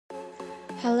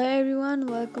Hello everyone,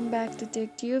 welcome back to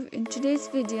TechTube. In today's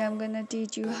video, I'm gonna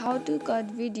teach you how to cut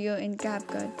video in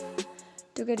CapCut.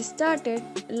 To get started,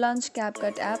 launch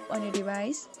CapCut app on your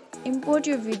device. Import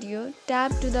your video,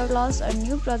 tap to the plus or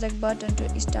new project button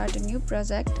to start a new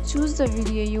project. Choose the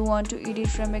video you want to edit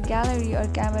from a gallery or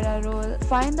camera roll.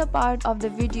 Find the part of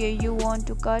the video you want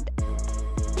to cut.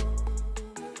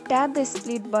 Tap the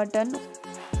split button.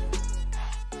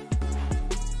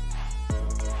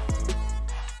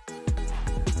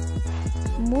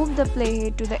 Move the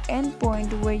playhead to the end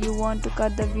point where you want to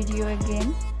cut the video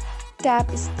again. Tap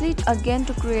split again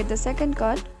to create the second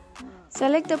cut.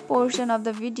 Select the portion of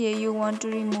the video you want to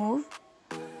remove.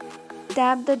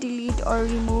 Tap the delete or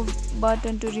remove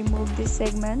button to remove this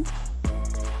segment.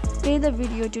 Play the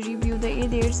video to review the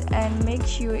edits and make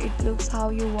sure it looks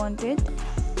how you want it.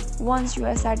 Once you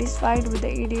are satisfied with the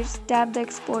edits, tap the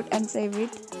export and save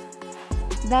it.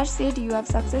 That's it, you have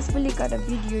successfully cut a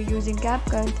video using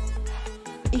CapCut.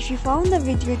 If you found the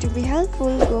video to be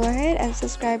helpful, go ahead and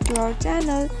subscribe to our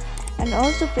channel and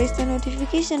also press the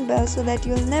notification bell so that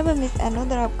you'll never miss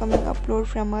another upcoming upload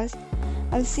from us.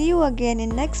 I'll see you again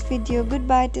in next video.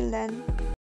 Goodbye till then.